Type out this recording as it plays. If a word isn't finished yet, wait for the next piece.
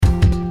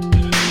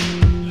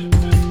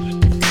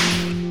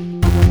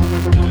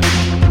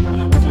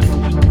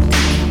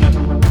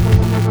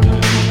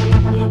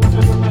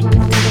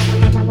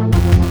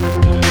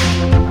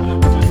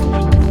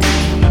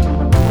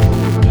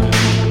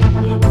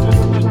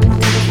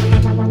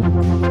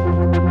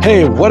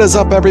Hey, what is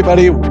up,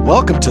 everybody?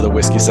 Welcome to the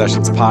Whiskey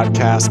Sessions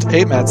podcast.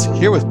 Meds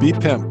here with B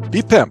Pimp.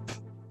 B Pimp,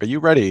 are you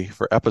ready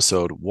for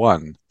episode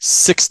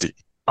 160?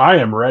 I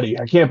am ready.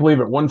 I can't believe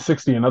it.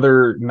 160,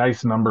 another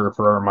nice number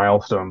for our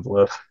milestones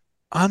list.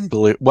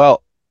 Unbelievable.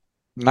 Well,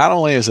 not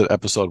only is it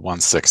episode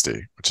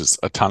 160, which is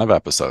a ton of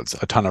episodes,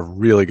 a ton of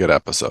really good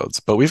episodes,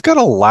 but we've got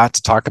a lot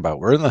to talk about.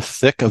 We're in the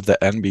thick of the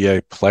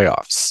NBA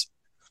playoffs.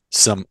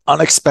 Some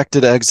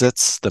unexpected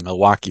exits, the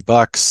Milwaukee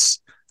Bucks,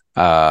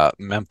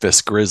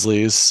 Memphis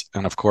Grizzlies,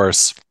 and of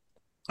course,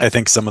 I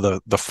think some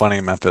of the funny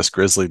Memphis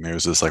Grizzly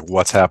news is like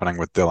what's happening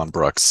with Dylan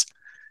Brooks.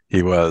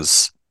 He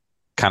was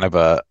kind of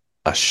a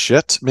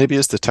shit, maybe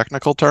is the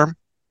technical term.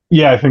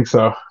 Yeah, I think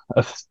so.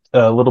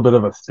 A little bit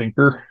of a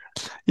stinker.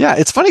 Yeah,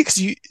 it's funny because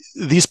you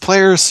these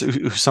players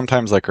who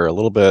sometimes like are a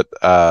little bit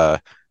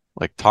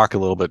like talk a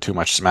little bit too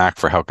much smack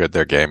for how good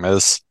their game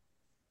is.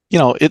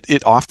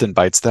 It often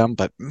bites them,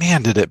 but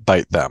man, did it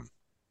bite them.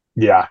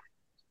 Yeah,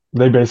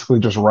 they basically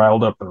just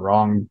riled up the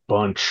wrong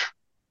bunch.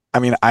 I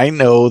mean, I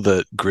know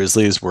the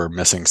Grizzlies were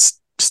missing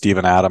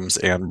Steven Adams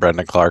and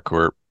Brendan Clark, who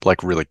were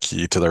like really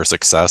key to their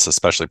success,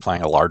 especially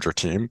playing a larger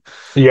team.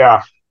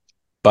 Yeah,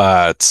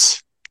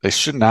 But they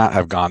should not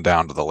have gone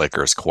down to the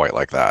Lakers quite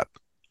like that.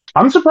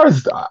 I'm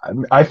surprised.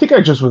 I think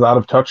I just was out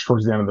of touch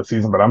towards the end of the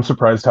season, but I'm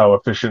surprised how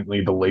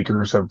efficiently the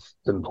Lakers have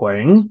been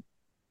playing.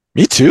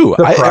 Me too.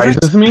 I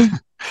Surprises me.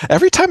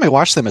 every time I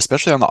watch them,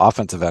 especially on the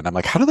offensive end, I'm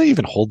like, how do they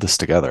even hold this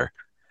together?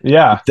 But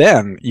Yeah.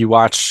 then you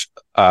watch,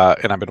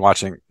 and I've been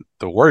watching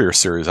the Warriors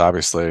series,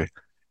 obviously,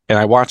 and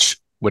I watch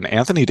when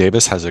Anthony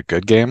Davis has a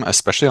good game,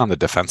 especially on the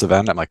defensive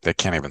end. I'm like, they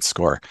can't even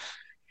score.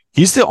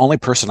 He's the only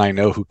person I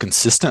know who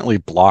consistently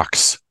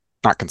blocks,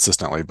 not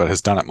consistently, but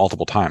has done it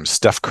multiple times,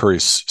 Steph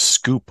Curry's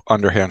scoop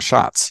underhand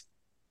shots.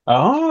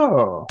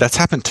 Oh, That's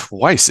happened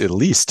twice at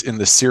least in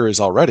this series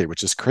already,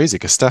 which is crazy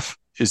because Steph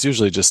is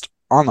usually just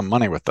on the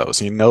money with those.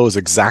 He knows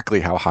exactly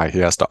how high he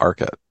has to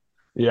arc it,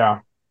 yeah.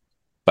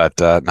 but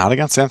not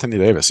against Anthony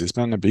Davis. He's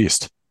been a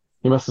beast.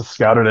 He must have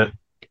scouted it.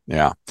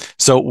 Yeah.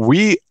 So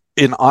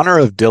in honor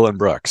of Dylan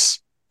Brooks,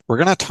 we're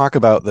going to talk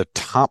about the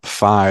top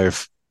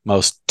five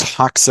most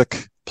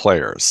toxic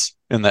players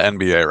in the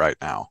NBA right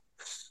now.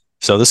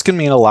 So this can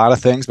mean a lot of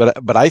things,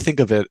 but I think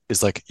of it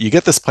as like you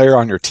get this player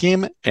on your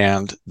team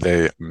and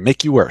they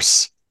make you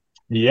worse.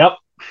 Yep.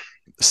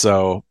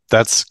 So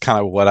that's kind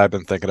of what I've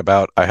been thinking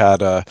about. I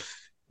had a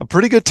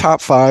pretty good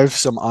top five,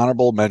 some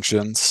honorable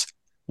mentions.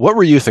 What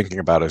were you thinking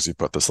about as you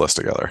put this list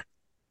together?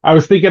 I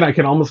was thinking I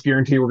can almost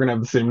guarantee we're gonna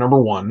have the same number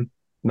one.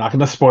 Not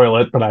gonna spoil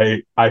it, but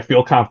I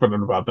feel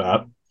confident about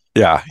that.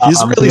 Yeah, he's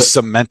really 'Cause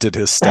cemented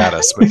his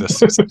status with this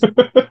season.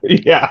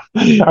 yeah,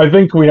 I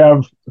think we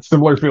have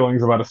similar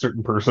feelings about a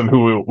certain person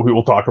who we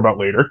will talk about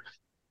later.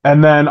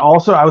 And then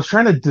also, I was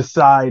trying to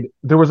decide.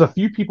 There was a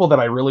few people that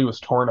I really was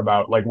torn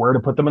about, like where to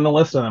put them in the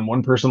list, and then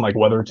one person like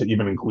whether to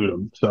even include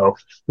them. So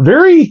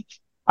very,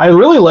 I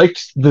really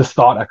liked this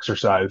thought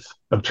exercise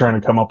of trying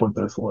to come up with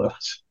this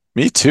list.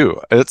 Me too.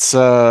 It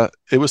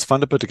was fun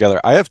to put together.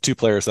 I have two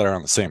players that are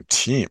on the same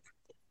team,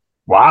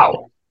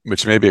 Wow,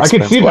 which maybe I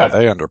could explains see why that.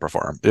 they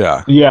underperform.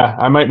 Yeah. Yeah,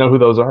 I might know who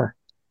those are.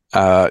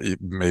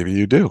 Maybe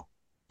you do.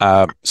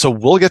 So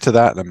we'll get to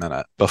that in a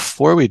minute.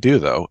 Before we do,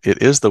 though,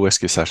 it is the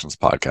Whiskey Sessions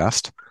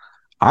podcast.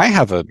 I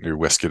have a new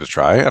whiskey to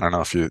try. I don't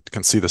know if you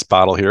can see this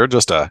bottle here,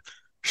 just a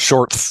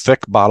short,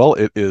 thick bottle.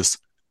 It is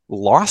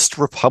Lost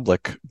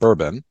Republic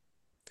bourbon,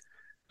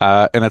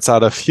 and it's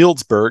out of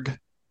Healdsburg. I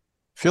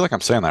feel like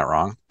I'm saying that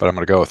wrong, but I'm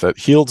going to go with it.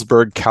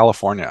 Healdsburg,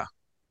 California.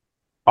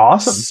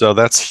 Awesome. So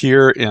that's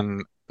here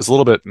it's a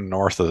little bit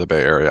north of the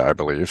Bay Area, I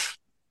believe.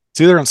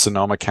 It's either in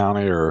Sonoma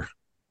County or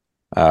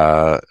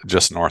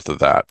just north of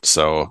that.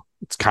 So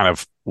it's kind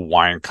of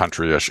wine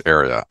country-ish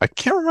area. I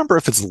can't remember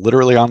if it's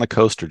literally on the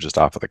coast or just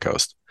off of the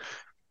coast.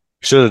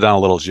 Should have done a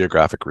little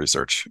geographic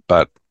research,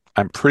 but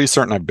I'm pretty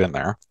certain I've been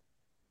there.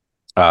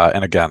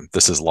 And again,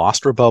 this is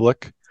Lost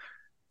Republic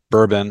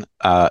bourbon.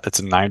 It's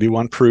a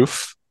 91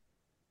 proof.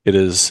 It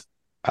is,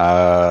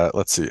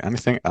 let's see,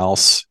 anything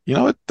else? They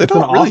It's an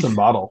don't really. awesome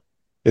bottle.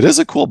 It is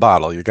a cool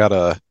bottle. You got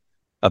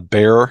a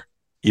bear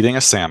eating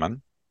a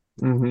salmon.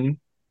 Hmm.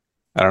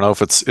 I don't know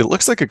if it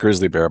looks like a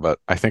grizzly bear, but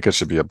I think it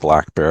should be a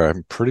black bear.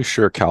 I'm pretty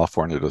sure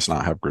California does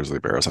not have grizzly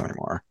bears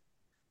anymore.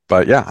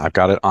 But yeah, I've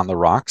got it on the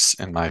rocks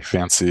in my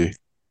fancy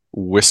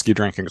whiskey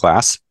drinking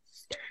glass.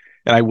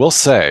 And I will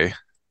say,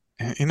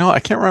 I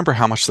can't remember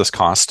how much this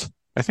cost.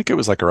 I think it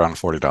was like around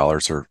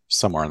 $40 or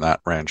somewhere in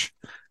that range.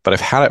 But I've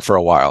had it for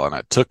a while and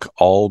it took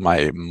all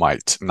my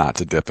might not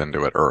to dip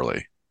into it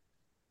early.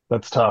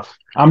 That's tough.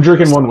 I'm It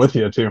drinking was one tough. with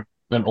you too.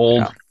 An Yeah.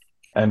 old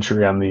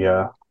entry on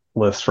the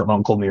list from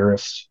Uncle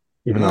Nearest,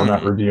 even though we're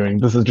not Mm, reviewing.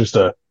 This is just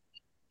a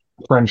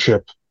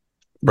friendship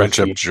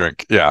friendship whiskey.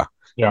 drink. Yeah.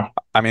 Yeah.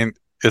 I mean,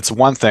 it's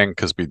one thing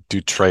because we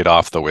do trade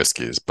off the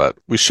whiskeys, but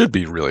we should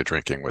be really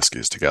drinking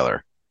whiskeys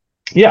together.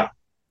 Yeah, All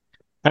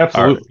right,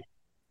 absolutely.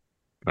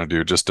 I'm gonna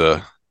do just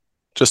a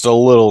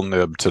little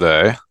nib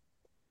today.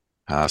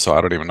 So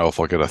I don't even know if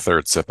I'll get a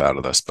third sip out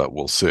of this, but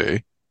we'll see.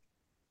 I'm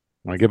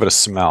gonna give it a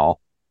smell.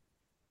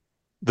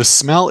 The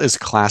smell is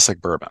classic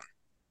bourbon.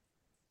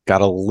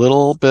 Got a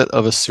little bit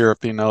of a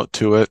syrupy note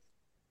to it,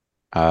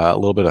 a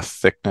little bit of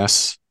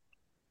thickness.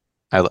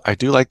 I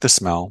do like the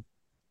smell.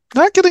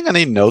 Not getting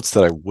any notes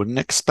that I wouldn't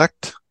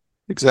expect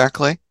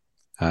exactly.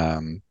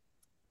 Um,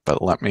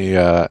 but let me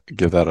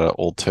give that an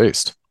old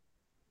taste.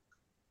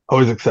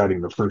 Always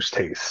exciting, the first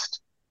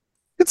taste.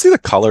 You can see the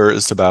color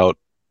is about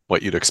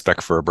what you'd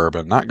expect for a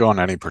bourbon, not going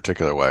any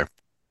particular way.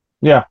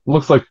 Yeah,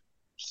 looks like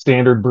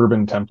standard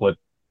bourbon template.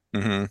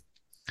 Hmm.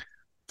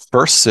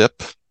 First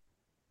sip,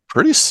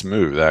 pretty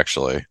smooth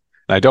actually.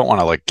 And I don't want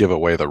to like give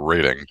away the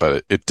rating,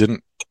 but it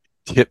didn't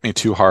hit me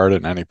too hard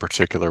in any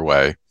particular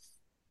way.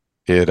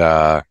 It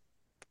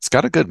it's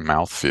got a good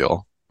mouth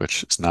feel,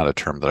 which is not a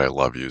term that I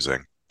love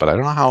using, but I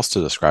don't know how else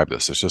to describe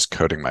this. It's just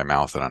coating my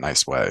mouth in a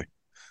nice way.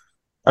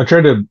 I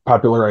tried to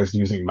popularize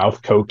using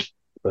mouth coat,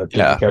 but didn't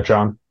Yeah. catch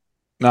on.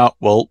 No,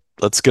 well,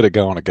 let's get it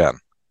going again.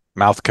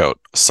 Mouth coat,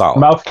 solid.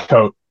 Mouth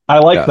coat. I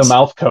like the Yes.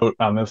 mouth coat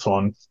on this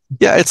one.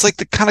 Yeah, it's like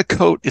the kind of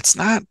coat, it's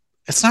not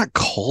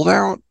cold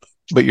out,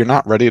 but you're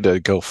not ready to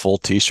go full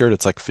t-shirt.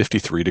 It's like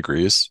 53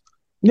 degrees.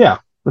 Yeah,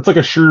 it's like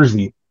a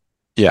Schurzy.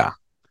 Yeah.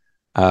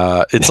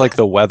 It's like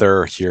the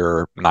weather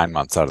here 9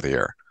 months out of the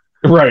year.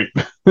 Right.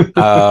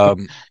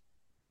 Um,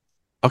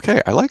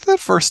 okay, I like that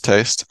first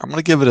taste. I'm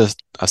gonna give it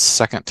a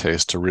second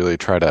taste to really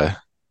try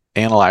to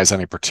analyze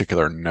any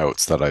particular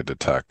notes that I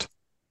detect.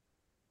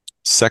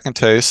 Second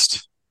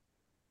taste,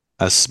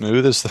 as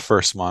smooth as the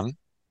first one.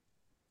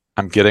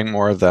 I'm getting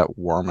more of that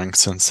warming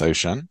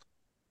sensation.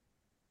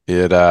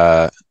 It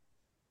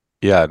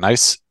yeah,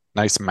 nice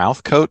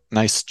mouth coat,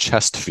 nice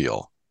chest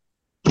feel.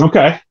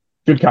 Okay.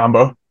 Good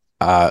combo.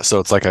 So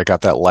it's like I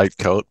got that light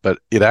coat, but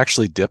it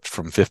actually dipped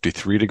from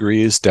 53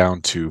 degrees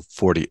down to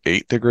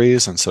 48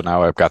 degrees. And so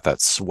now I've got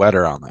that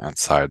sweater on the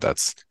inside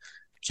that's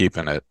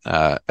keeping it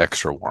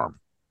extra warm.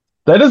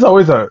 That is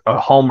always a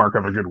hallmark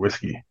of a good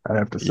whiskey, I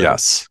have to say.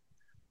 Yes,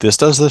 this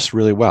does this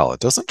really well. It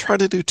doesn't try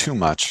to do too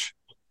much.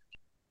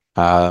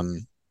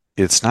 Um,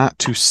 it's not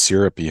too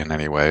syrupy in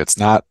any way. It's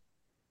not,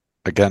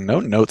 again, no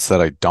notes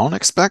that I don't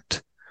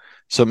expect.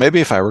 So maybe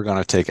if I were going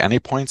to take any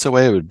points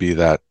away, it would be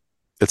that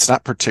it's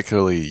not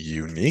particularly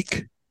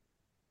unique,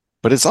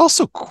 but it's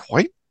also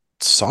quite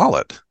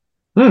solid.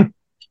 Hmm.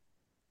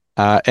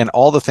 And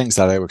all the things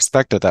that I would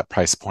expect at that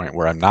price point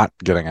where I'm not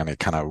getting any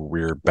kind of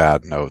weird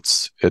bad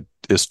notes, it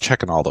is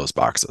checking all those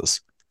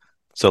boxes.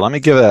 So let me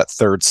give it that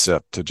third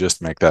sip to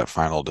just make that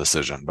final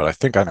decision. But I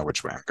think I know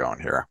which way I'm going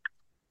here.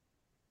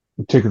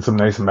 I'm taking some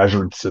nice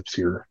measured sips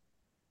here.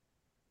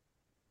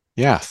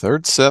 Yeah,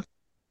 third sip.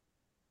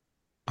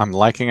 I'm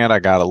liking it. I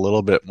got a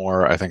little bit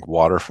more, I think,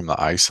 water from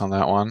the ice on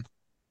that one.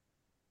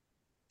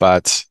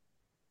 But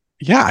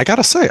yeah, I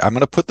gotta say, I'm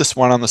gonna put this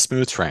one on the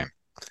smooth train.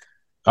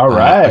 All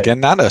right. Again,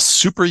 not a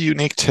super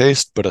unique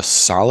taste, but a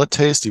solid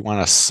taste. You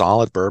want a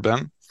solid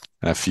bourbon.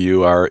 And if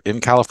you are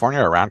in California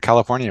or around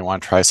California, you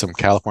want to try some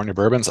California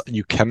bourbons,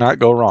 you cannot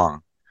go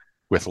wrong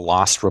with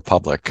Lost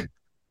Republic,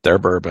 their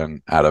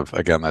bourbon out of,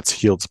 again, that's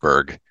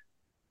Healdsburg,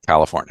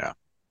 California.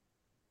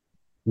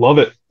 Love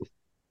it.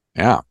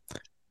 Yeah.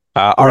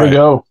 All Way to right.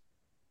 go.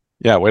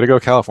 Yeah, way to go,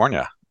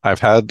 California. I've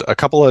had a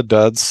couple of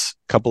duds,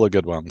 a couple of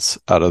good ones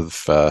out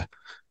of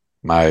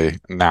my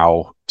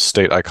now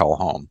state I call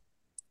home.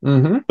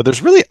 Hmm. But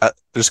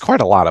there's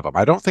quite a lot of them.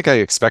 I don't think I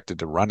expected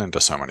to run into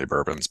so many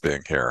bourbons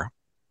being here.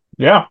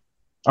 Yeah.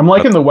 I'm But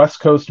liking the West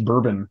Coast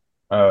bourbon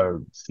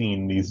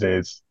scene these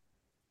days.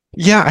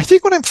 yeah, I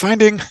think what I'm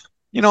finding,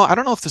 I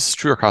don't know if this is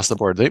true across the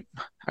board.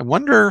 I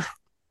wonder,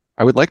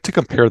 I would like to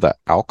compare the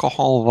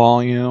alcohol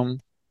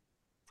volume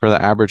for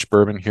the average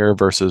bourbon here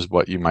versus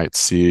what you might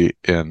see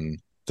in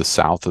the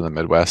South and the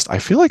Midwest. I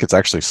feel like it's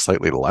actually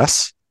slightly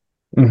less,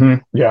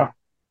 Yeah,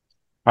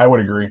 I would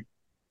agree.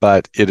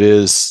 but it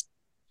is,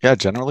 yeah,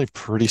 generally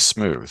pretty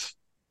smooth.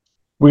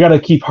 We got to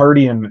keep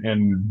hearty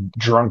and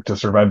drunk to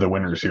survive the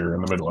winters here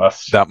in the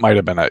Midwest. That might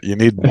have been it. You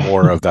need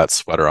more of that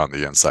sweater on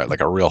the inside,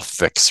 like a real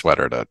thick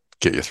sweater to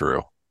get you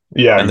through.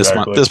 Yeah, And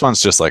exactly. this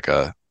one's just like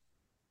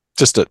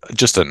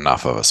just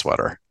enough of a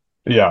sweater.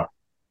 Yeah.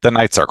 The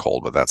nights are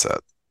cold, but that's it.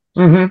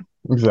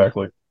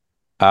 Exactly.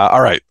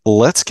 All right,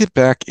 let's get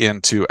back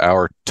into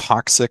our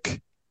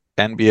toxic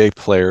NBA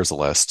players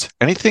list.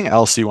 Anything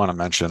else you want to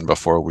mention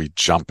before we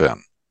jump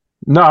in?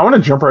 No, I want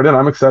to jump right in.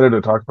 I'm excited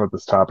to talk about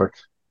this topic.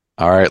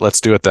 All right, let's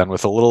do it then.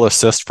 With a little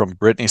assist from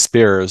Britney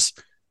Spears,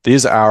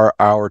 these are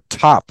our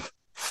top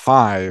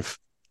five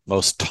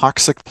most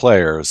toxic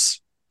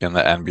players in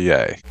the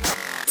NBA.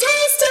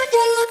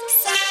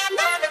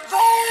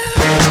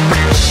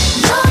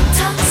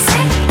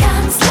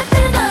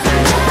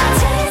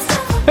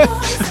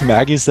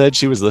 Maggie said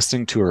she was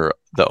listening to her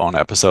the own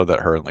episode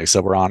that her and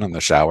Lisa were on in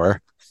the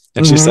shower,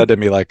 and she Hmm. said to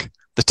me like,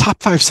 "The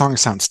top five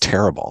songs sounds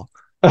terrible."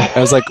 I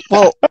was like,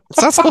 "Well,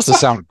 it's not supposed to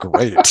sound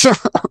great."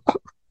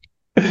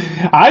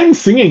 I'm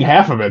singing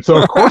half of it,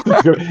 so of course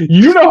it's good.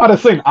 You know how to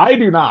sing. I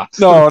do not.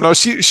 No, no,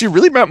 she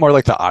really meant more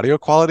like the audio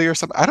quality or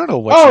something. I don't know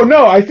what she Oh meant.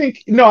 no, I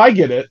think no, I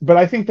get it, but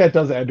I think that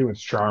does add to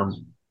its charm.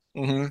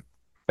 Hmm.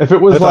 If it I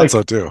was thought so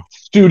like too.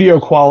 studio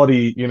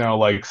quality,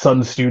 like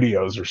Sun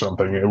Studios or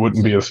something, it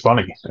wouldn't be as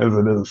funny as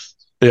it is.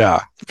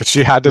 Yeah, but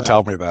she had to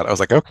tell me that. I was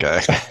like,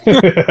 okay.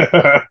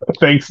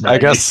 Thanks, I Maggie.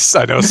 guess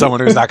I know someone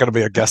who's not going to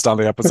be a guest on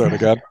the episode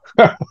again.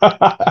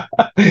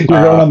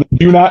 You're going Uh, on the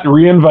do not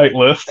reinvite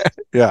list.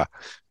 yeah.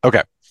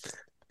 Okay.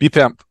 B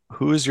Pimp,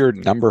 who is your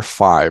number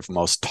five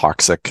most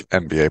toxic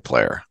NBA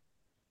player?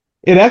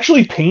 It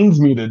actually pains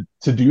me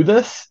to do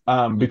this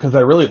because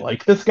I really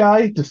like this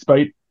guy,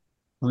 despite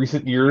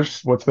recent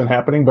years, what's been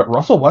happening. But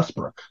Russell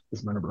Westbrook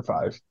is my number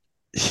five.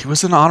 He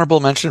was an honorable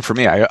mention for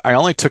me. I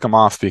only took him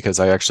off because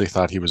I actually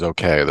thought he was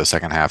okay the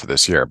second half of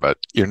this year, but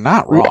you're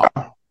not wrong.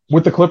 Yeah,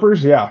 with the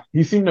Clippers, yeah,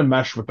 he seemed to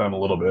mesh with them a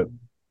little bit.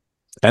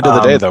 End of the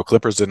day, Um, though,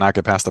 Clippers did not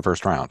get past the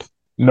first round.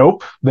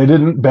 nope, they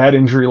didn't. Bad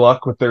injury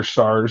luck with their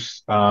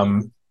stars.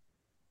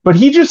 But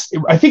he just,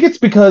 I think it's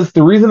because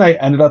the reason I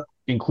ended up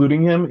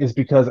including him is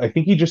because I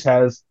think he just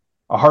has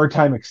a hard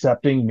time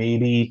accepting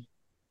maybe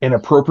an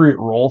appropriate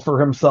role for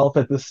himself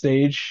at this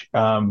stage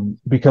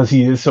because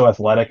he is so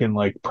athletic and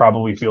like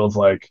probably feels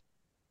like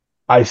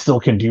I still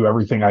can do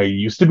everything I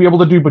used to be able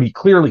to do, but he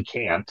clearly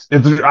can't. I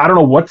don't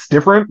know what's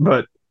different,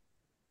 but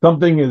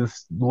something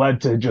has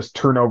led to just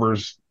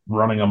turnovers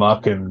running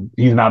amok and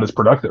he's not as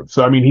productive.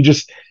 So, I mean,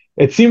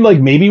 it seemed like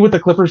maybe with the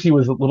Clippers, he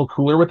was a little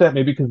cooler with that,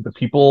 maybe because the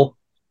people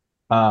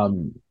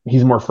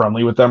he's more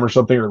friendly with them or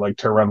something, or like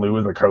Tyronn Lue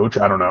as a coach.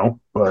 I don't know,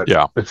 but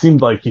Yeah. it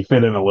seemed like he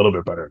fit in a little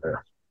bit better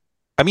there.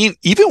 I mean,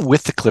 even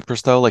with the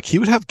Clippers, though, like he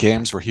would have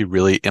games where he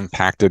really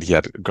impacted. He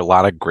had a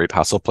lot of great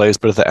hustle plays,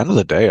 but at the end of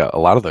the day, a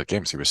lot of the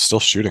games he was still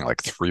shooting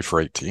like 3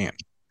 for 18.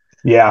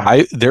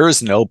 Yeah, There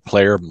is no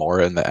player more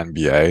in the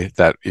NBA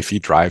that if he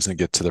drives and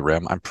gets to the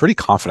rim, I'm pretty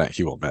confident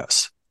he will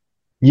miss.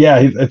 yeah,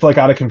 it's like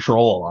out of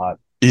control a lot.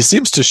 He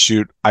seems to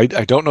shoot. I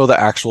don't know the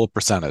actual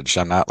percentage.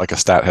 I'm not like a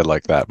stat head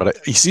like that, but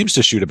he seems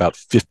to shoot about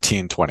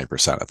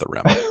 15-20% at the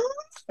rim.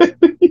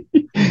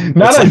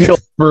 Not It's like, ideal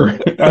for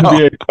no.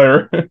 NBA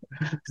player.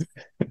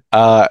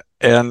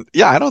 And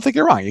yeah, I don't think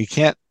you're wrong. He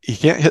can't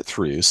hit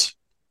threes.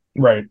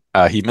 Right,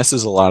 He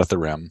misses a lot at the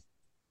rim.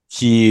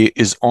 He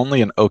is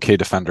only an okay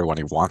defender when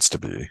he wants to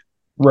be.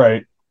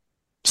 right.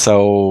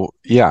 So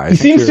yeah, I He think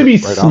seems to you're be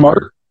right on there.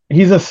 smart.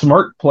 He's a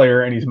smart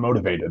player and he's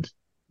motivated.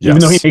 Even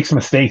though he Yes. makes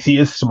mistakes, he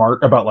is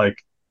smart about like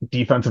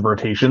defensive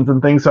rotations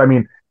and things. So I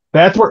mean,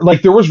 that's where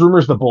like there was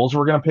rumors the Bulls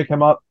were going to pick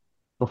him up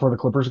before the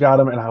Clippers got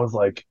him, and I was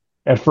like,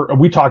 at first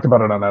we talked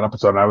about it on that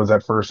episode, and I was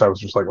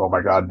just like, oh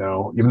my god,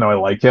 no, even though I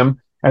like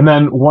him. And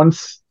then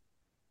once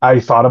I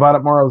thought about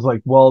it more, I was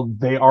like, well,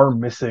 they are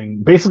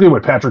missing basically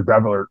what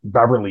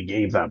Beverly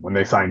gave them when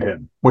they signed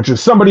him, which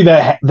is somebody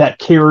that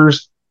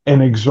cares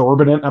an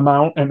exorbitant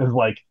amount and is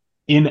like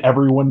in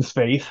everyone's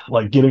face,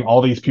 like getting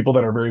all these people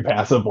that are very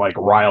passive like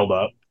riled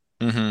up,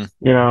 Hmm.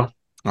 you know?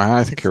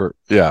 I think you're,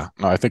 yeah,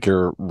 no, I think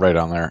you're right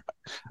on there.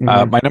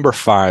 Mm-hmm. My number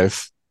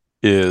five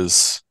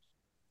is,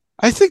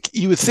 I think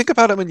you would think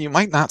about him and you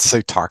might not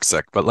say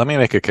toxic, but let me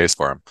make a case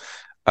for him.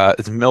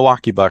 It's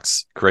Milwaukee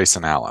Bucks.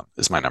 Grayson Allen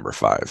is my number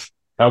five.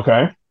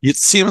 Okay. It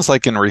seems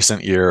like in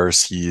recent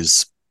years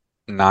he's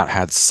not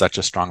had such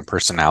a strong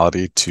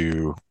personality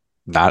to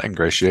not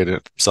ingratiate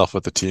himself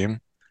with the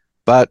team.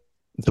 But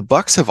the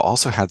Bucks have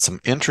also had some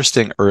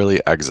interesting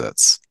early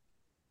exits.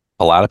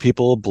 A lot of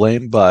people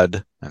blame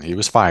Bud, and he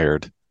was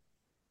fired.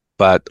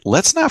 But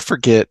let's not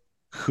forget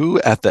who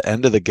at the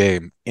end of the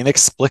game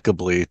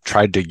inexplicably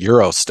tried to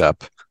Euro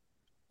step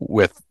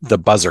with the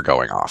buzzer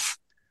going off.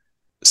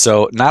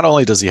 So not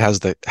only does he have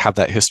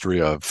that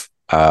history of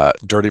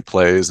dirty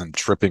plays and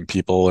tripping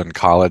people in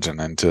college and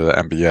into the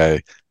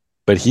NBA,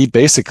 but he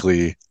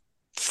basically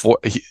for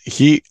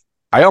he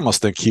I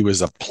almost think he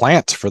was a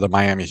plant for the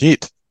Miami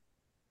Heat.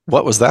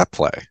 What was that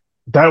play?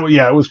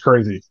 Yeah, it was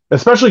crazy,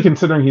 especially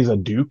considering he's a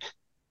Duke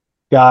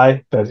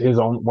guy. That his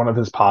own one of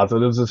his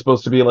positives is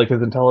supposed to be like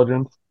his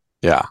intelligence.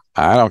 Yeah,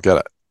 I don't get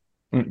it.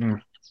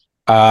 Mm-mm.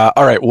 All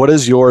right, what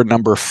is your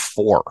number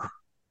four?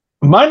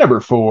 My number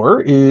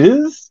four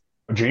is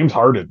James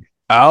Harden.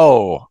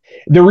 Oh,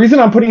 The reason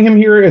I'm putting him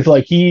here is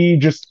like he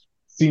just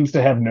seems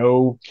to have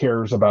no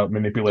cares about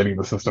manipulating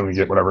the system to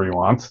get whatever he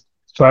wants.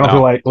 So I don't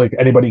feel no. like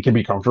anybody can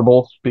be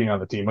comfortable being on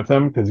the team with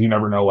him because you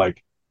never know.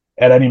 Like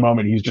at any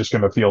moment, he's just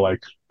going to feel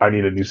like I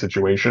need a new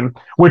situation.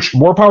 Which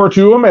more power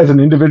to him as an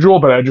individual,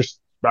 but I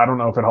don't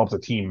know if it helps a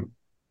team.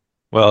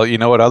 Well, you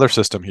know what other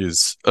system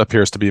he's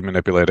appears to be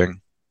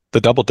manipulating?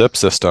 The double dip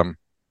system.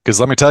 Because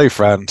let me tell you,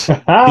 friend,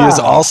 he is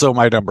also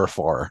my number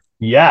four.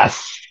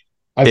 Yes,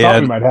 I thought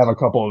we And might have a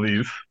couple of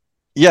these.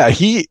 yeah,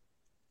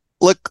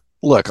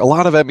 look, a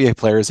lot of NBA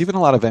players, even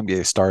a lot of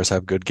NBA stars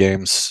have good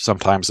games,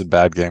 sometimes in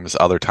bad games,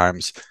 other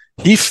times.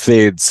 He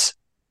fades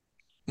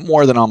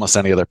more than almost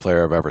any other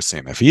player I've ever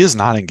seen. If he is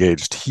not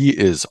engaged, he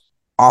is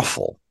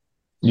awful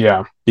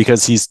Yeah,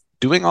 because he's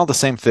doing all the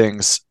same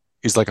things.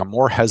 He's like a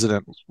more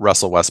hesitant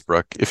Russell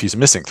Westbrook. If he's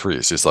missing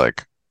threes, he's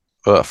like,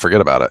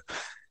 forget about it.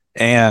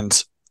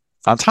 And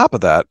on top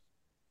of that,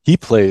 he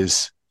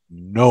plays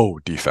no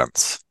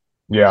defense.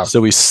 yeah,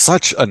 So he's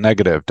such a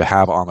negative to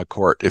have on the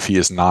court if he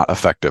is not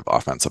effective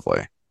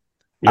offensively.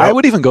 I yep.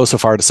 would even go so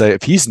far to say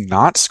if he's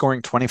not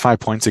scoring 25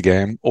 points a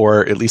game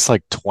or at least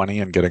like 20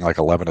 and getting like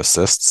 11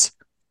 assists,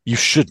 you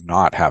should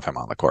not have him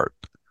on the court.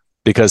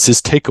 because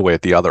his takeaway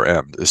at the other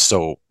end is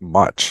so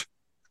much.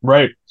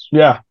 Right.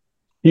 Yeah.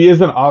 He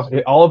is an off.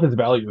 All of his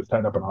value is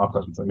tied up in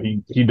offense,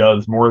 and he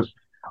does more,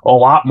 a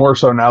lot more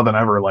so now than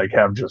ever. Like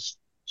have just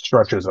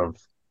stretches of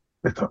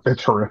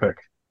it's horrific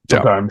Yeah.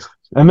 sometimes,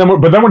 and then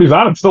but then when he's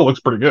on, it still looks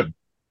pretty good.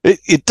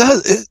 It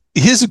does.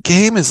 His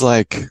game is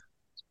like,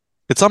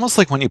 it's almost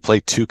like when you play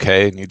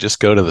 2K and you just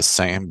go to the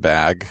same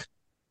bag.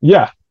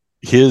 Yeah,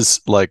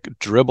 His like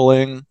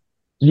dribbling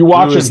you through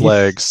watch him. his He's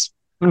legs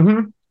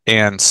hmm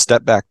and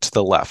step back to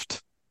the left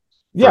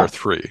for a yeah,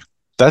 three.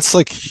 That's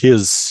like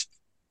his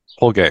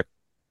whole game.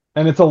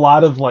 and it's a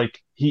lot of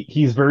like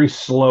he's very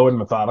slow and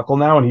methodical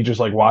now, and he just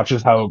like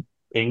watches how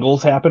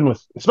angles happen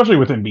with, especially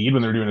with Embiid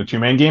when they're doing a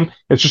two-man game.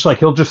 It's just like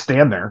he'll just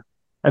stand there,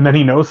 and then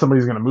he knows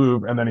somebody's going to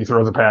move, and then he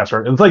throws a pass.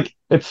 Right, it's like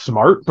it's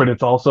smart, but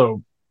it's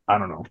also I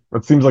don't know.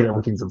 It seems like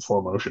everything's in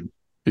slow motion.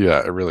 Yeah,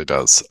 it really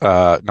does.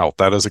 No,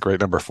 that is a great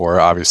number four.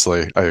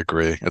 Obviously, I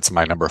agree. It's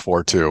my number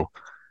four too.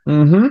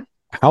 Hmm.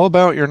 How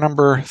about your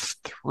number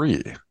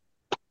three?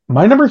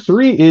 My number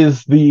three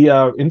is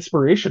the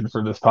inspiration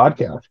for this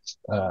podcast,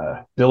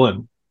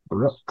 Dylan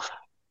Brooks.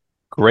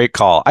 Great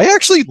call. I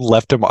actually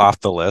left him off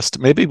the list,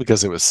 maybe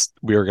because it was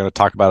we were going to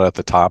talk about it at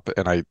the top,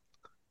 and I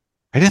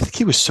didn't think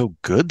he was so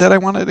good that I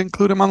wanted to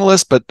include him on the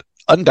list, but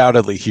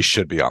undoubtedly he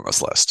should be on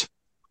this list.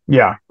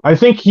 Yeah,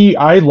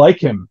 I like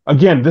him.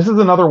 Again, this is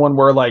another one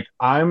where like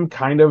I'm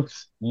kind of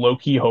low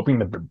key hoping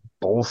that the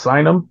Bulls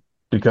sign him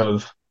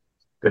because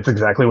it's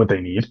exactly what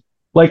they need.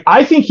 Like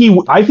I think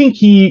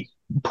he,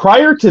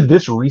 prior to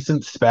this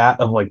recent spat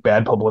of like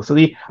bad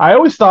publicity, I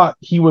always thought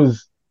he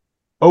was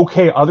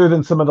okay other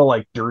than some of the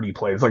like dirty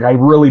plays. Like I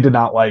really did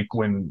not like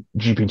when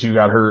GP2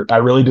 got hurt. I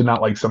really did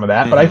not like some of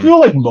that, but I Hmm. feel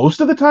like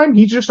most of the time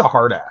he's just a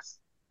hard ass.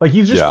 Like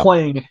he's just Yeah.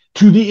 playing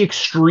to the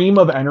extreme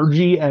of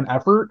energy and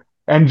effort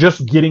and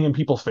just getting in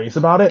people's face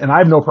about it, and I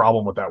have no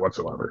problem with that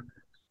whatsoever.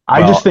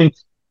 I just Well, think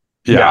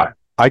yeah, yeah,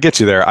 I get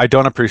you there. I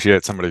don't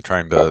appreciate somebody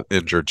trying to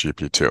injure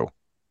GP2.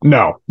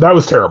 no, that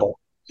was terrible.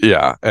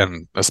 Yeah,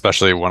 and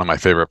especially one of my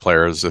favorite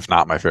players, if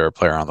not my favorite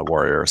player on the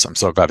Warriors. I'm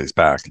so glad he's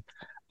back.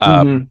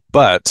 Hmm.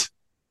 But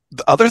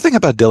the other thing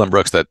about Dylan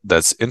Brooks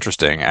that's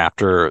interesting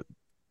after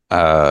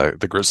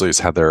the Grizzlies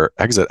had their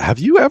exit, have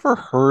you ever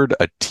heard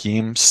a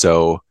team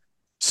so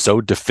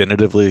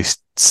definitively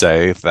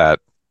say that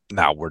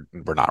now we're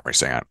not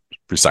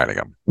resigning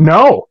him?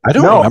 No, I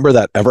don't no. remember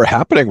that ever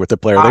happening with the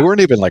player. They I,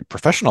 weren't even like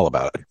professional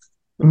about it.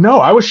 no,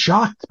 I was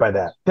shocked by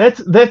that.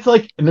 That's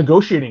like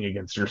negotiating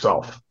against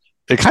yourself.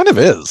 It kind of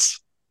is.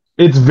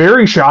 It's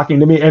very shocking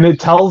to me, and it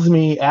tells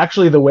me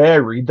actually the way I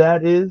read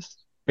that is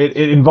it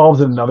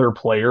involves another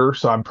player,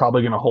 so I'm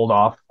probably going to hold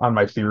off on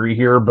my theory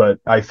here, but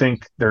I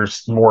think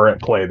there's more at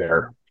play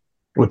there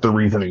with the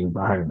reasoning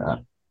behind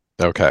that.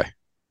 Okay.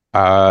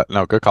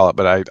 No, good call it,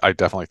 but I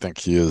definitely think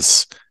he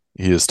is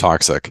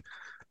toxic.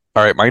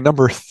 All right, my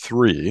number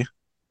three.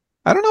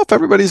 I don't know if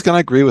everybody's going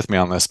to agree with me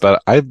on this,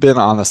 but I've been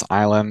on this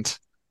island,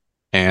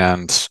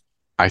 and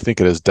I think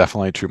it is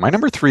definitely true. My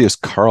number three is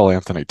Carl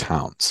Anthony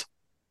Towns,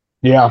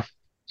 Yeah.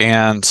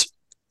 and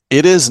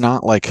it is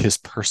not like his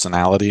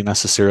personality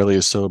necessarily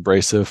is so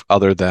abrasive,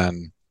 other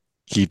than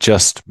he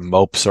just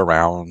mopes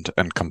around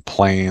and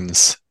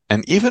complains.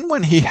 And even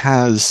when he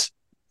has,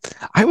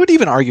 I would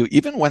even argue,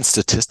 even when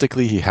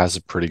statistically he has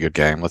a pretty good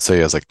game, let's say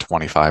he has like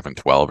 25 and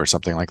 12 or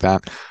something like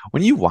that,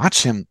 when you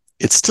watch him,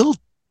 it still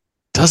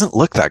doesn't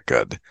look that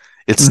good.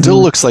 It still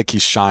Hmm. looks like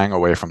he's shying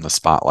away from the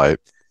spotlight.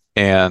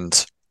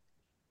 And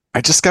I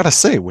just got to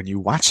say, when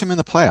you watch him in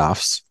the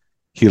playoffs,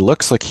 he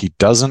looks like he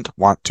doesn't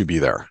want to be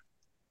there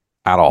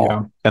at all.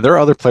 Yeah. And there are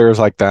other players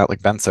like that,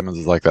 like Ben Simmons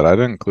is like that. I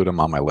didn't include him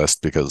on my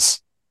list because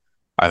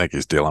I think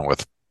he's dealing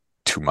with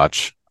too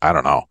much. I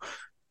don't know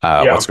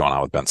Yeah. what's going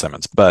on with Ben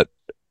Simmons. But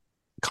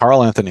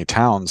Carl Anthony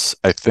Towns,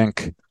 I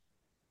think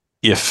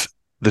if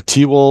the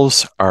T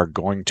Wolves are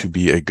going to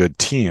be a good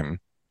team,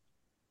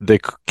 they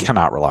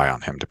cannot rely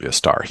on him to be a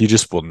star. He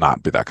just will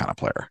not be that kind of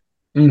player.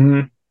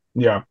 Hmm.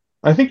 Yeah.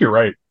 I think you're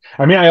right.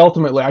 I mean,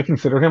 I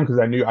considered him because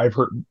I've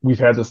heard we've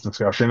had this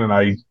discussion, and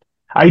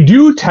I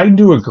do tend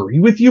to agree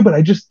with you, but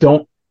I just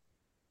don't.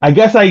 I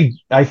guess I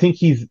think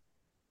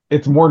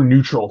it's more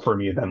neutral for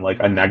me than like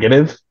a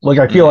negative. Like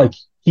I feel Mm, like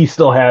he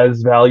still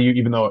has value,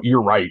 even though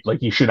you're right. Like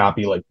he should not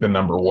be like the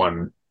number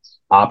one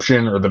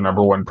option or the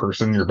number one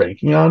person you're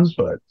banking on.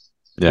 But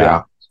yeah.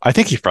 yeah, I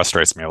think he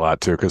frustrates me a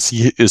lot too because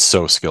he is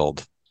so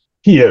skilled.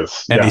 he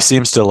is. And he Yeah.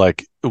 seems to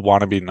like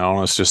want to be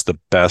known as just the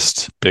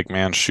best big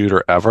man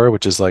shooter ever,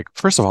 which is like,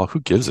 first of all, who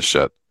gives a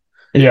shit?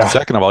 Yeah.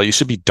 Second of all, you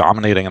should be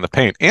dominating in the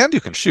paint and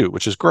you can shoot,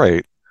 which is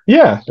great.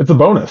 Yeah. It's a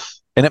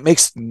bonus. And it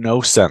makes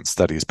no sense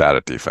that he's bad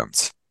at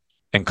defense.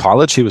 In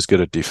college, he was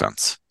good at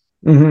defense.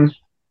 Hmm.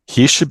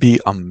 He should be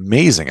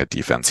amazing at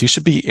defense. He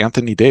should be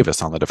Anthony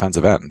Davis on the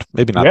defensive end.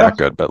 Maybe not Yeah. that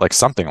good, but like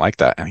something like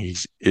that. And he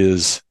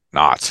is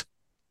not.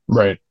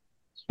 Right.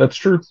 That's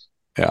true.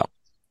 Yeah.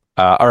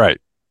 All right.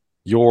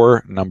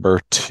 Your number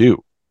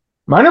two.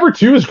 My number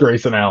two is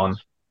Grayson Allen.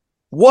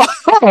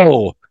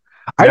 Whoa.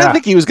 I didn't Yeah.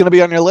 think he was going to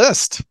be on your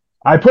list.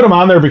 I put him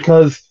on there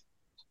because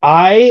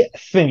I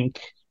think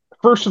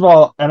first of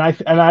all, and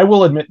I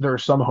will admit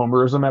there's some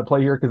homerism at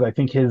play here because I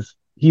think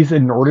he's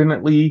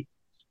inordinately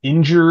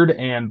injured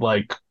and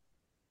like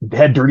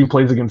had dirty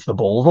plays against the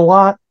Bulls a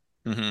lot.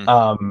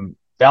 Hmm.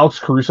 Alex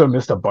Caruso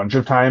missed a bunch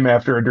of time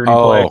after a dirty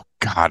play. Oh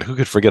God, who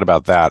could forget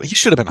about that? He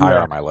should have been higher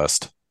Yeah, on my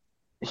list.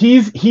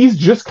 he's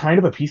just kind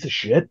of a piece of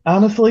shit,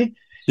 honestly.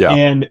 Yeah.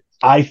 And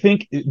I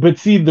think, but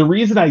see, the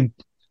reason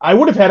I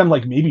would have had him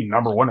like maybe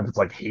number one if it's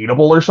like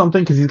hateable or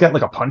something because he's got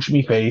like a punch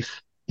me face.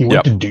 He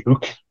went Yep. to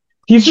Duke.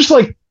 He's just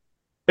like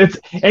it's,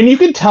 and you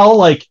can tell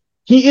like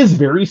he is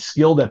very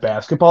skilled at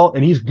basketball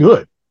and he's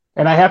good.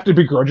 And I have to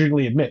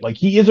begrudgingly admit, like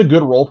he is a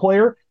good role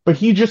player, but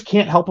he just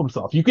can't help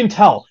himself. You can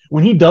tell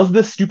when he does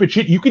this stupid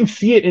shit, you can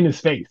see it in his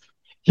face.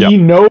 Yep. He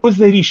knows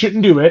that he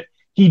shouldn't do it.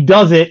 He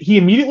does it. He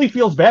immediately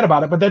feels bad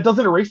about it, but that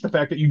doesn't erase the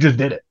fact that you just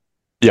did it.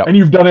 Yep. And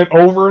you've done it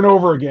over and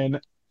over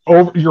again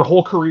over your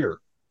whole career.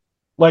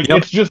 Like Yep.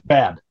 it's just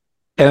bad.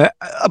 And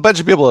a bunch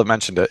of people have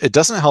mentioned it. It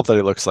doesn't help that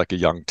he looks like a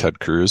young Ted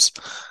Cruz.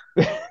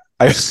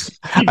 I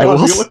He I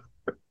does.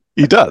 will.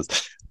 He does.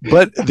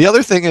 But the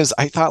other thing is,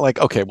 I thought like,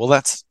 okay, well,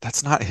 that's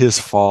not his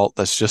fault.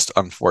 That's just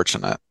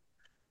unfortunate.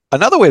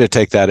 Another way to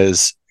take that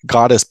is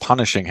God is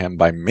punishing him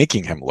by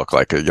making him look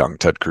like a young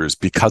Ted Cruz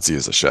because he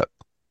is a shit.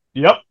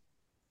 Yep.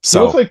 He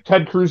looks So, like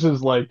Ted Cruz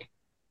is like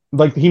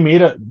he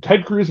made a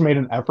Ted Cruz made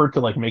an effort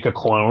to like make a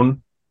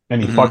clone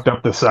and he mhm, fucked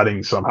up the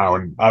settings somehow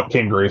and out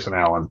came Grayson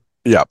Allen.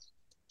 yeah.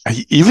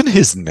 Even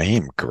his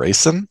name,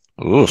 Grayson.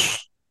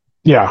 Oof.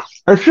 Yeah.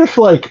 It's just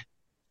like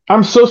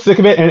I'm so sick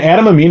of it. And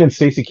Adam Amin and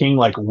Stacey King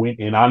like went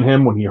in on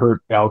him when he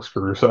hurt Alex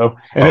Caruso,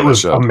 and it Oh, they was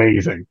should.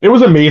 amazing. It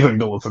was amazing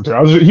to listen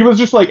to. He was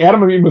just like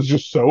Adam Amin was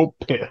just so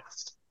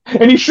pissed,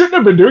 and he shouldn't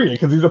have been doing it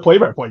because he's a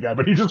play-by-play guy,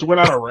 but he just went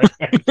on a rant.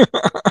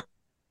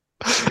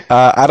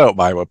 I don't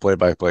mind when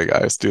play-by-play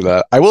guys do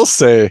that. I will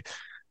say,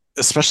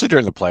 especially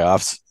during the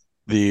playoffs,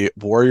 the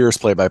Warriors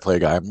play-by-play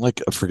guy, I'm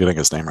like forgetting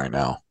his name right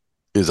now,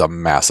 is a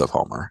massive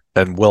homer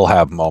and will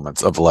have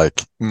moments of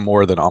like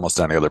more than almost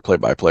any other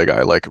play-by-play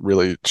guy, like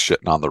really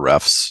shitting on the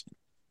refs,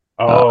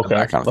 Oh, and okay,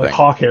 that kind of like thing.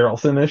 Hawk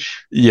Harrelson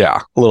ish. Yeah,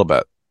 a little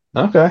bit.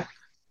 Okay.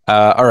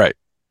 All right.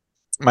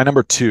 My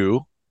number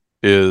two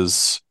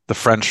is the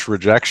French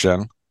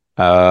rejection.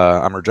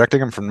 I'm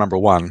rejecting him from number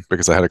one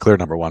because I had a clear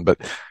number one, but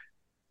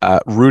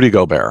Rudy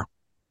Gobert.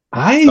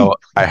 I So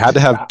I had to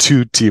have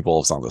two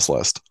T-Wolves on this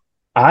list.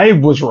 I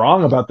was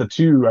wrong about the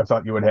two I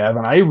thought you would have,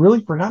 and I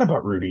really forgot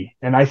about Rudy.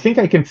 And I think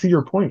I can see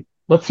your point.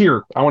 Let's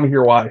hear. I want to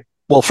hear why.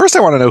 Well, first I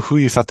want to know who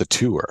you thought the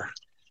two were.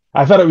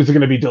 I thought it was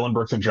going to be Dylan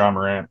Brooks and John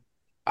Morant.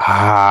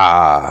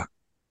 Ah,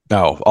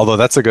 no, although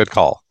that's a good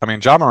call. I mean,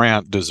 John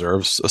Morant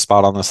deserves a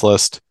spot on this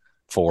list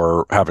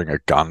for having a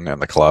gun in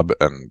the club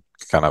and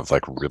kind of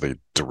like really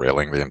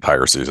derailing the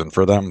entire season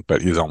for them,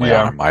 but he's only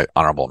Yeah, on my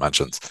honorable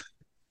mentions.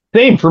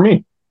 same for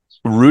me.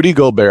 Rudy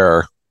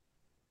Gobert,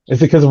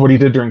 Is it because of what he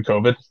did during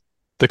COVID?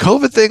 the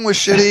COVID thing was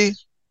shitty,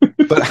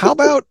 but how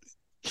about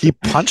he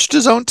punched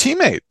his own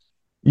teammate?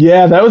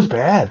 Yeah, that was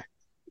bad.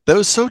 That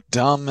was so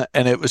dumb,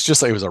 and it was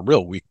just like it was a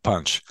real weak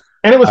punch.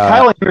 And it was Uh,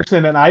 Kyle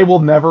Anderson, and I will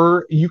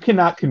never. You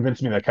cannot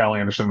convince me that Kyle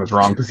Anderson was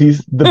wrong because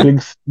he's the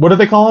big. What do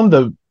they call him?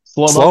 The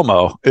slow mo. Slow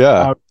mo,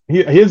 yeah,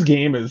 His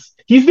game is.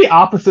 He's the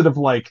opposite of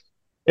like.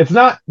 It's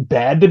not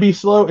bad to be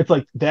slow. It's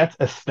like that's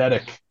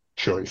aesthetic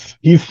choice.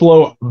 He's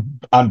slow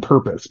on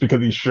purpose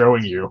because he's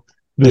showing you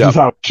this yeah. is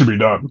how it should be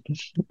done.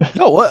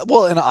 No,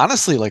 well, and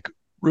honestly, like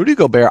Rudy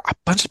Gobert, a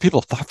bunch of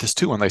people thought this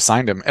too when they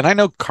signed him. And I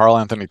know Carl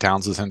Anthony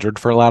Towns is injured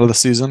for a lot of the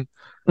season,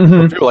 but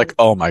Hmm. people are like,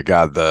 oh my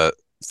God, the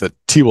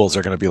T Wolves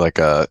are going to be like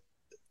a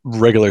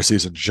regular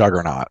season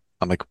juggernaut.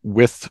 I'm like,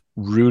 with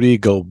Rudy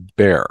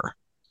Gobert,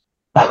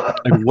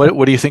 like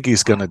what do you think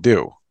he's going to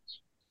do?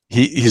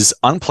 He's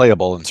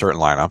unplayable in certain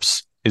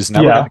lineups. He's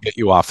never going Yeah. to get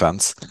you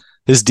offense.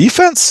 His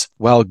defense,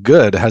 while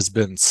good, has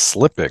been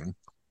slipping.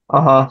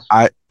 Uh huh.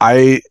 I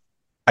I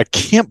I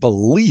can't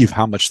believe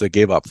how much they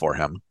gave up for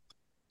him.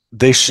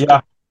 They sh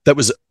Yeah. That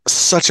was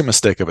such a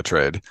mistake of a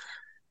trade.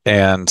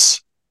 And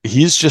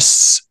he's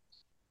just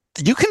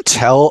you can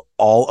tell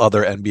all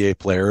other NBA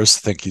players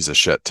think he's a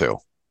shit too.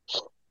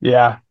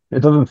 Yeah. It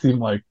doesn't seem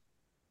like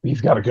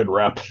he's got a good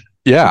rep.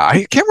 Yeah,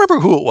 I can't remember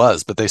who it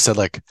was, but they said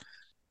like,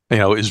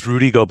 is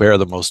Rudy Gobert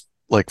the most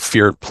like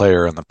feared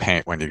player in the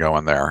paint when you go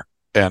in there?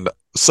 And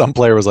some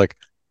player was like,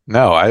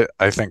 no,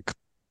 I think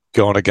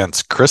going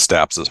against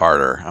Kristaps is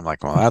harder. I'm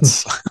like, well,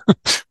 that's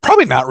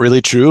probably not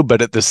really true,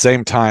 but at the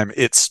same time,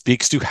 it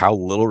speaks to how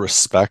little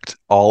respect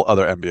all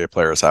other NBA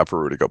players have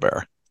for Rudy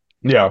Gobert.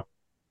 Yeah.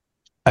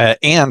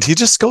 And he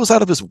just goes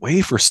out of his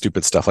way for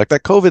stupid stuff. Like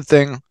that COVID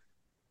thing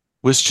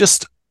was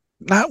just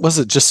not, was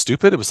it just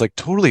stupid? It was like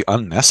totally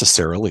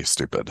unnecessarily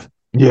stupid.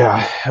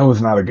 Yeah. It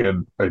was not a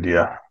good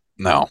idea.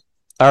 No.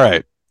 All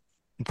right.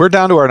 We're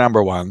down to our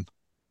number one.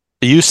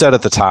 You said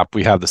at the top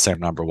we have the same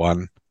number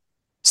one.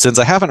 Since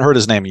I haven't heard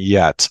his name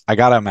yet, I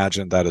got to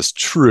imagine that is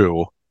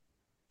true.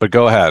 But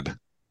go ahead.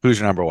 Who's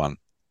your number one?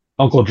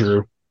 Uncle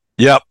Drew.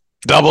 Yep.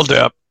 Double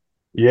dip.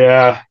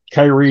 Yeah,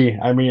 Kyrie.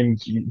 I mean,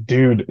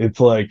 dude, it's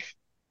like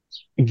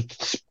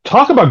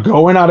talk about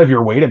going out of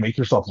your way to make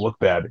yourself look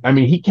bad. I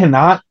mean, he can't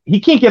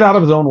get out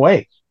of his own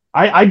way.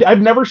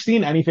 I've never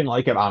seen anything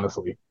like it,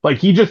 honestly. Like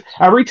he just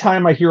every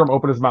time I hear him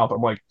open his mouth,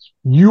 I'm like,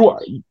 you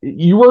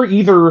are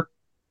either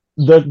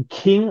the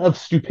king of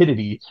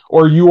stupidity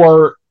or you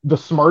are the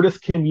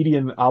smartest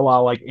comedian a la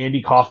like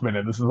Andy Kaufman,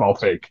 and this is all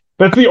fake.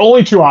 That's the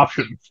only two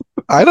options.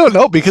 I don't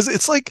know because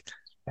it's like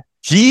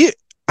he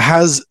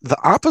has the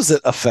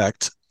opposite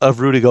effect of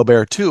Rudy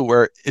Gobert too,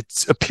 where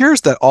it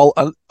appears that all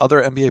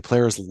other NBA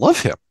players love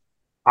him,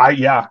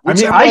 Yeah. I which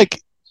mean, I'm like,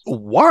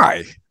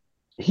 why?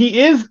 he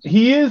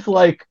is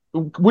like,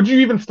 would you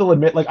even still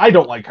admit, like, I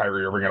don't like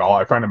Kyrie Irving at all.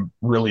 I find him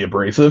really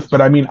abrasive, but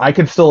I mean, I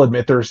can still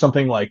admit there's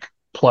something like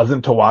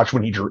pleasant to watch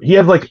when he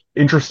has like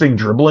interesting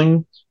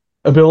dribbling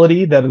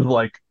ability that is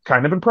like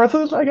kind of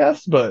impressive, I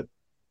guess, but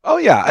Oh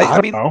yeah, I I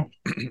don't mean, know.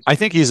 I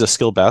think he's a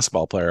skilled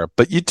basketball player,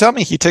 but you tell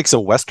me he takes a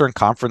Western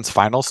Conference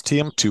Finals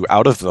team to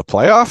out of the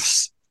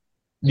playoffs,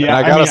 and Yeah,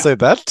 I I gotta mean, say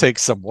that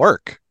takes some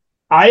work.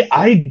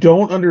 I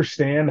don't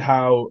understand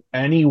how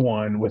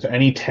anyone with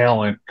any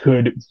talent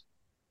could.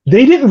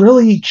 They didn't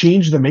really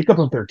change the makeup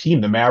of their team,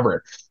 the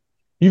Mavericks.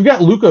 You've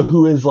got Luca,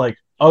 who is like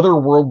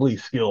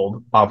otherworldly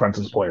skilled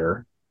offensive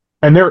player,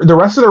 and the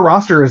rest of their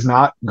roster is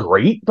not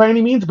great by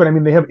any means. But I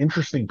mean, they have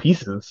interesting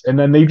pieces, and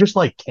then they just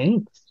like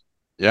tanked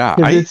Yeah,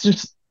 because it's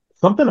just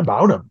something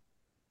about them.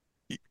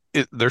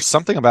 there's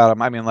something about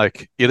him. I mean,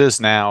 like it is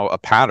now a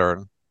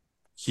pattern.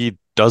 He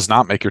does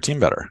not make your team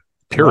better.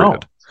 No.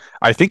 Period.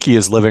 I think he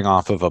is living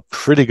off of a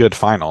pretty good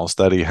finals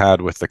that he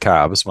had with the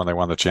Cavs when they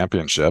won the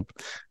championship.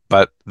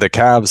 But the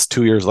Cavs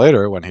 2 years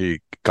later, when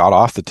he got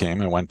off the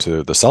team and went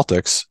to the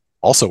Celtics,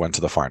 also went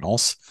to the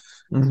finals.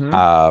 Mm-hmm.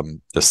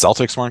 The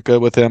Celtics weren't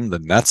good with him. The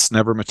Nets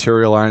never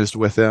materialized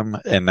with him,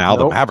 and now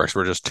the Nope. Mavericks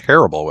were just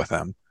terrible with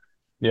him.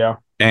 Yeah.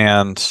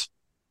 And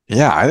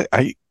yeah,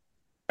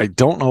 I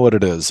don't know what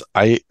it is.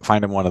 I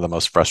find him one of the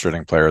most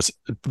frustrating players,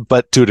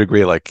 but to a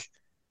degree, like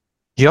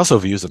he also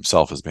views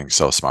himself as being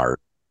so smart,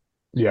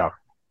 Yeah.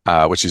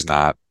 which he's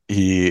not.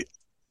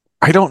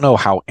 I don't know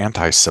how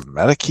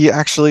anti-Semitic he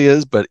actually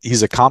is, but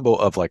he's a combo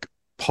of like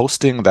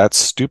posting that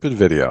stupid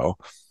video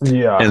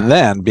Yeah. and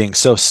then being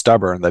so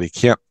stubborn that he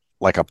can't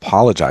like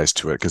apologize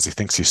to it because he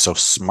thinks he's so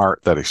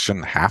smart that he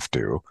shouldn't have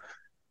to.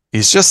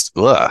 He's just,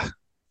 ugh.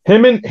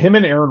 Him and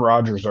Aaron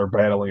Rodgers are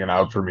battling it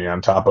out for me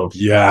on top of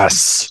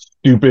Yes.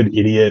 stupid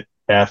idiot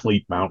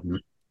athlete mountain.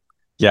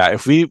 Yeah,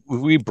 if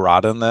we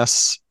broaden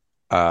this,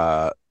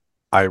 uh,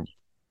 I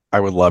I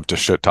would love to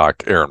shit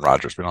talk Aaron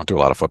Rodgers. We don't do a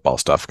lot of football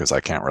stuff because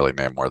I can't really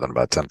name more than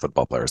about 10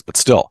 football players, but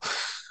still.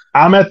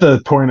 I'm at the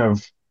point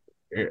of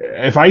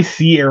if I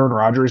see Aaron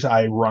Rodgers,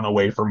 I run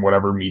away from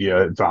whatever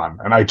media it's on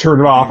and I turn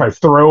it off. Mhm. I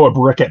throw a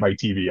brick at my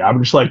TV.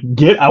 I'm just like,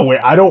 get away.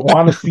 I don't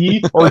want to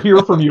see or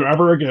hear from you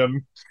ever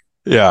again.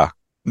 Yeah.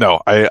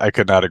 No, I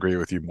could not agree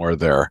with you more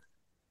there.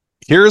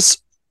 Here's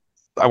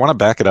I want to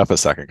back it up a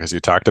second because you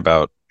talked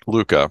about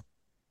Luca,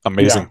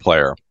 amazing Yeah.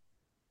 player.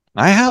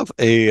 I have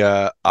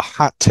a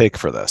hot take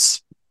for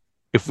this.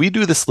 If we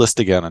do this list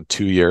again in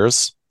 2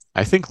 years,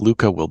 I think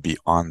Luca will be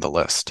on the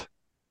list.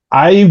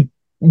 I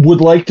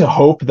would like to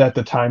hope that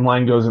the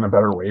timeline goes in a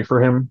better way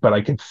for him, but I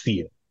can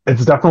see it.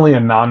 It's definitely a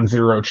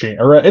non-zero change,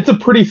 or it's a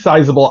pretty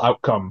sizable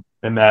outcome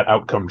in that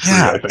outcome tree,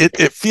 Yeah, I it, think.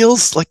 it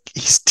feels like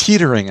he's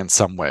teetering in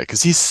some way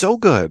because he's so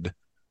good.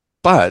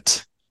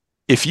 But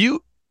if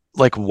you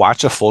like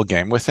watch a full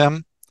game with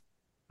him,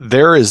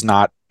 there is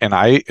not, and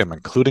I am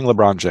including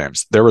LeBron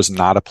James, there is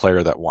not a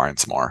player that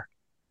whines more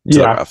to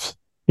the Yeah, refs.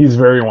 he's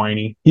very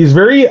whiny. He's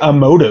very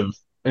emotive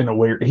in a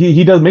way.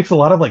 He does makes a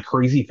lot of like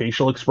crazy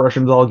facial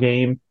expressions all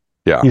game.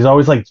 Yeah, He's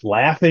always like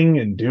laughing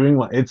and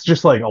doing it's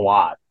just like a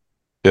lot.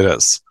 it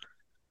is.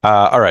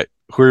 All right.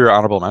 Who are your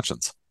honorable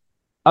mentions?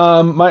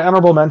 My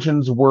honorable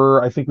mentions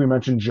were I think we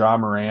mentioned Ja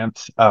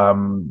Morant.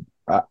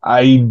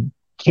 I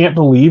can't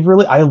believe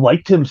really I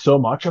liked him so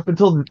much up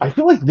until I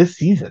feel like this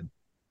season.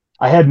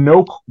 I had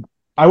no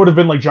I would have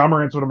been like Ja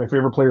Morant's one of my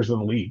favorite players in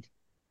the league.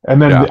 And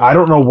then Yeah. I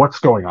don't know what's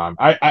going on.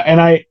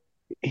 I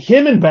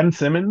him and Ben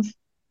Simmons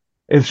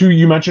is who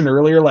you mentioned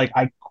earlier. Like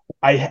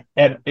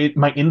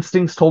my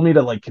instincts told me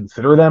to like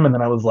consider them, and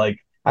then I was like,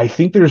 I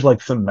think there's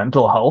like some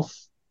mental health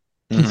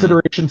Hmm.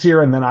 considerations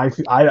here, and then I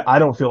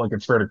don't feel like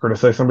it's fair to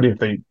criticize somebody if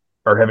they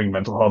are having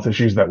mental health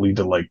issues that lead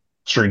to like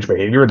strange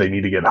behavior. They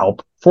need to get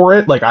help for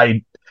it. Like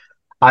I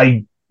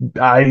I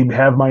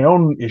have my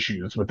own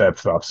issues with that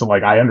stuff, so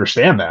like I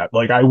understand that.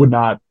 Like I would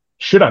not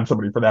shit on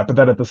somebody for that, but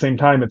then at the same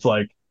time, it's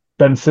like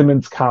Ben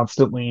Simmons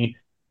constantly.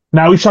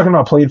 Now he's talking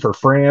about playing for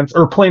France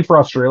or playing for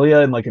Australia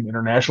in like an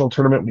international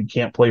tournament when he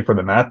can't play for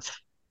the Nets.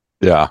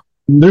 Yeah.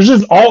 There's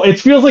just all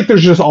it feels like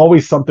there's just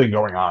always something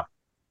going on.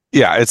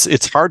 Yeah.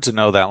 It's hard to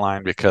know that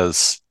line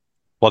because,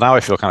 well, now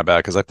I feel kind of bad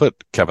because I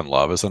put Kevin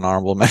Love as an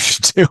honorable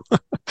mention too,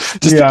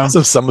 just Yeah. because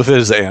of some of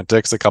his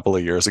antics a couple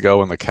of years ago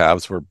when the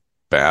Cavs were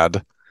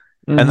bad.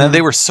 And then they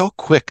Hmm. were so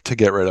quick to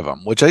get rid of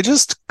him, which I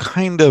just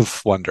kind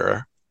of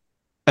wonder.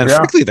 And Yeah.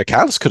 frankly, the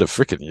Cavs could have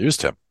freaking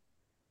used him.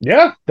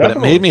 Yeah, But it made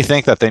definitely. me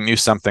think that they knew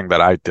something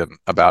that I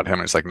didn't about him.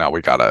 It's like, no,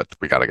 we gotta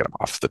get him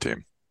off the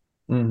team.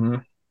 Hmm.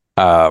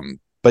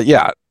 But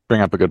yeah,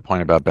 bring up a good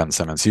point about Ben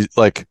Simmons. He's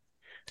like,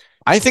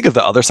 I think of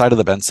the other side of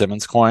the Ben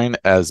Simmons coin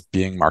as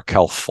being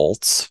Markelle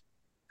Fultz,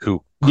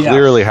 who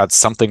clearly Yes. had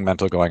something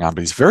mental going on,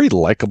 but he's very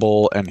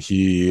likable and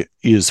he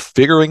is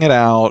figuring it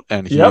out,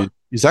 and Yep.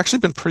 he's actually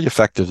been pretty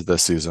effective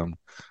this season.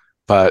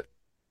 But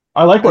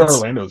I like what Ben,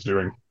 Orlando's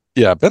doing.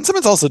 yeah, Ben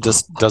Simmons also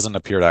just doesn't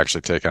appear to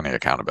actually take any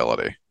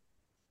accountability.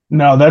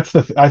 No,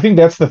 I think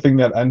that's the thing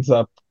that ends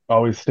up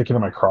always sticking to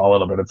my craw a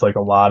little bit. It's like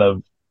a lot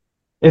of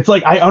it's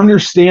like I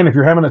understand if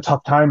you're having a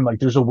tough time, like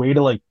there's a way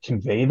to like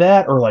convey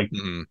that or like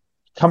Mm,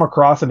 come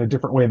across in a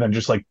different way than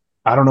just like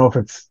I don't know if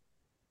it's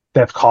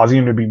that's causing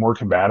him to be more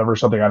combative or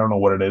something. I don't know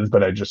what it is,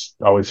 but I just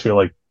always feel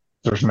like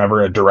there's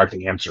never a direct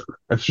answer.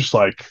 It's just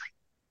like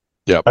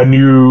yep. a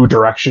new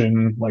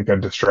direction, like a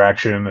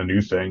distraction, a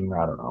new thing.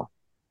 I don't know.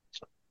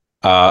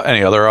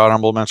 Any other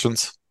honorable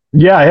mentions?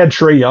 Yeah, I had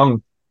Trey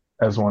Young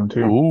as one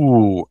too.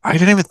 Ooh, I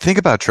didn't even think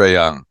about Trae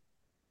Young.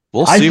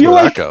 We'll I see feel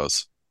where that like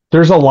goes.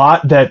 there's a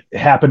lot that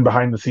happened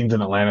behind the scenes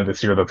in Atlanta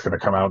this year that's going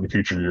to come out in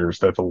future years.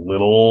 That's a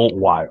little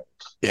wild.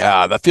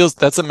 Yeah,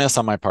 that's a miss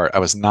on my part. I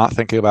was not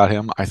thinking about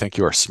him. I think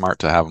you are smart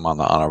to have him on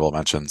the honorable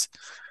mentions.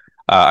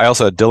 I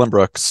also had Dylan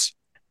Brooks,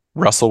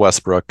 Russell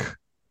Westbrook,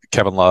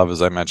 Kevin Love,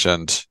 as I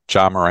mentioned,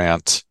 John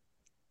Morant.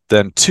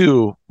 Then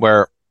two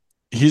where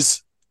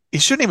he's he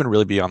shouldn't even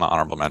really be on the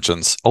honorable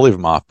mentions. I'll leave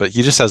him off, but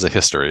he just has a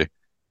history,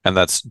 and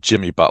that's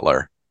Jimmy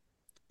Butler.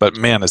 But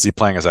man, is he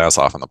playing his ass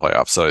off in the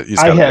playoffs? So he's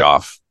I got to be had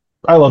off.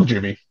 I love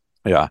Jimmy.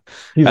 Yeah.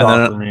 He's And off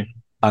then for me.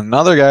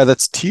 another guy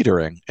that's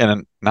teetering,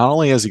 and not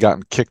only has he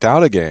gotten kicked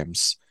out of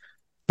games,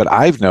 but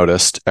I've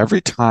noticed every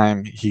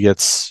time he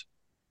gets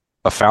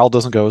a foul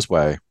doesn't go his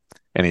way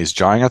and he's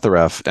jawing at the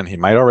ref and he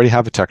might already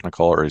have a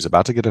technical or he's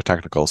about to get a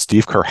technical,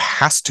 Steve Kerr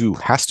has to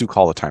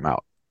call a timeout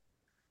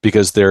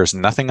because there's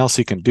nothing else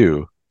he can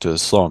do to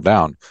slow him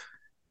down.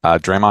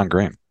 Draymond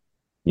Green.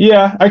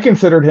 Yeah, I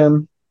considered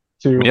him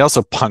I mean, he too.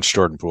 also punched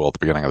Jordan Poole at the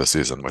beginning of the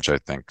season, which I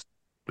think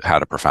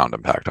had a profound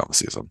impact on the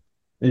season.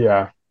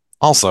 Yeah.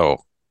 Also,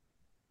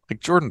 like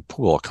Jordan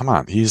Poole, come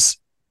on, he's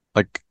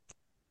like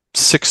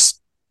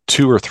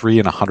 6'2" or 3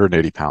 and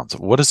 180 pounds.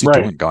 What is he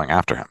Right. doing going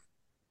after him?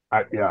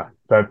 Yeah,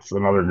 that's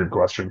another good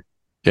question.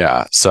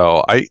 Yeah,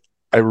 so I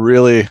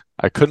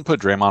couldn't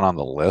put Draymond on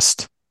the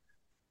list,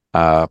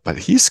 but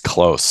he's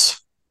close.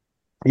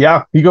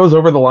 Yeah, he goes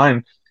over the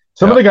line.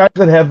 Some of Yeah, the guys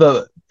that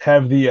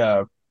have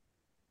the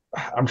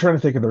I'm trying to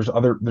think if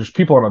there's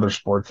people in other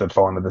sports that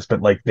fall into this,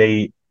 but like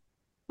it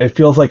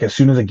feels like as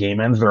soon as a game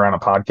ends, they're on a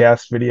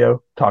podcast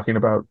video talking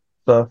about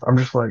stuff. I'm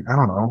just like, I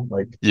don't know.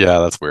 Like yeah,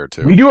 that's weird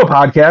too. we do a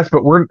podcast,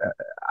 but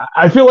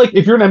I feel like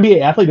if you're an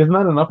NBA athlete, isn't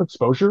that enough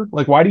exposure?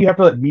 Like, why do you have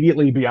to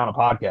immediately be on a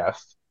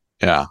podcast?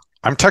 Yeah,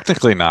 I'm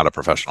technically not a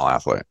professional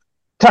athlete.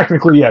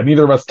 Technically, yeah,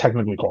 neither of us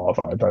technically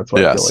qualified. That's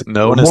why I feel Yes, like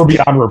no we're one is more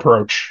beyond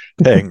reproach.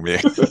 paying me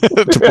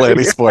to play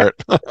any sport.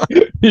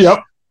 Yep.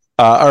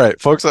 All right,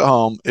 folks at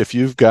home, if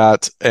you've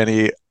got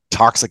any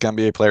toxic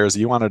NBA players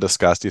you want to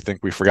discuss, you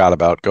think we forgot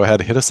about, go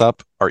ahead, hit us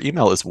up. Our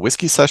email is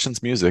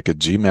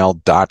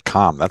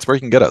whiskey.sessionsmusic@gmail.com. That's where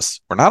you can get us.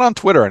 We're not on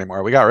Twitter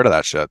anymore. We got rid of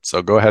that shit.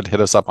 So go ahead, hit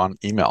us up on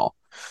email.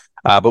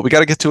 But we got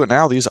to get to it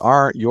now. These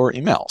are your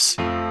emails.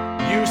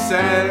 You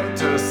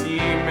sent us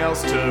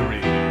emails to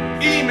read.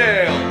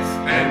 Emails!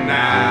 And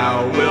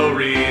now we'll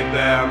read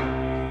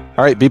them.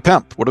 All right, B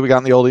Pimp, what do we got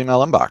in the old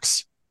email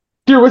inbox?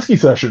 Dear Whiskey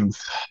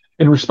Sessions,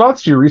 in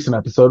response to your recent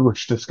episode,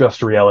 which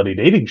discussed reality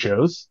dating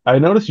shows, I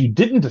noticed you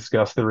didn't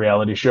discuss the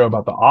reality show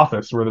about the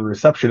office where the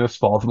receptionist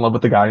falls in love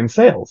with the guy in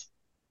sales.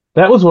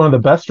 That was one of the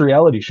best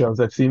reality shows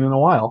I've seen in a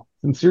while.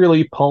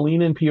 Sincerely,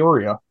 Pauline in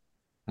Peoria.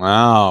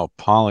 Wow,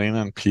 Pauline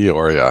and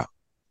Peoria.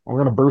 We're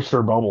gonna burst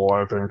our bubble,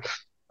 I think.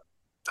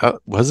 That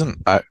wasn't,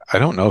 I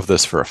don't know if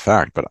this for a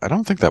fact, but I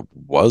don't think that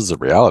was a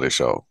reality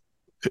show.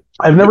 It,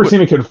 I've it never was seen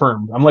it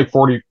confirmed. I'm like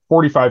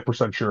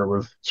 45% sure it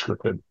was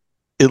scripted.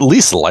 at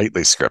least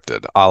lightly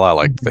scripted, a la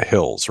like The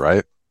Hills,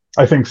 right?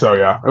 I think so,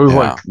 yeah. It was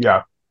like, Yeah.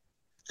 yeah,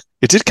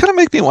 It did kind of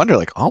make me wonder,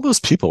 like all those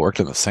people worked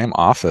in the same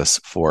office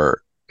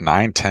for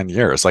 9, 10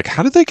 years. Like,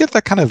 how did they get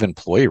that kind of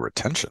employee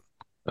retention?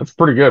 that's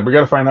pretty good. We got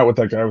to find out what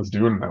that guy was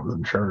doing that was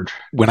in charge.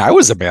 When I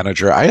was a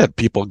manager, I had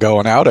people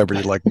going out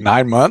every like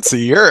 9 months, a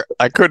year.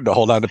 I couldn't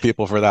hold on to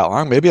people for that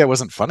long. Maybe I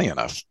wasn't funny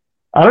enough.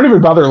 I don't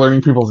even bother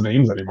learning people's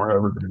names anymore.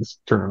 Everybody's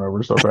turning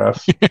over so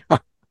fast.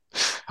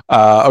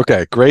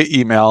 Okay, great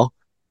email.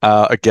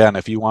 Again,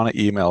 if you want to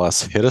email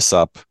us, hit us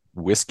up,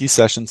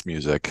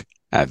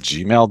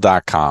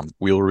 whiskey.sessionsmusic@gmail.com.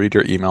 We will read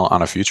your email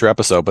on a future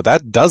episode, but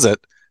that does it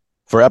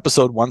for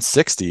episode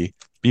 160.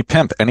 Be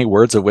Pimp, any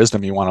words of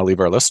wisdom you want to leave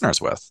our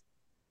listeners with?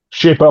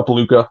 Shape up,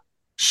 Luca.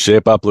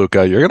 Shape up,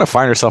 Luca. You're going to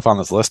find yourself on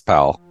this list,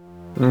 pal.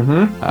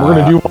 Mm-hmm. We're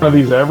gonna do one of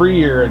these every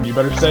year, and you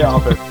better stay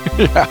off it.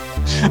 Yeah.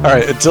 All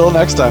right. Until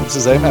next time, this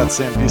is Ahmed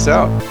saying peace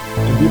out.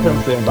 And be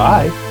saying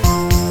bye.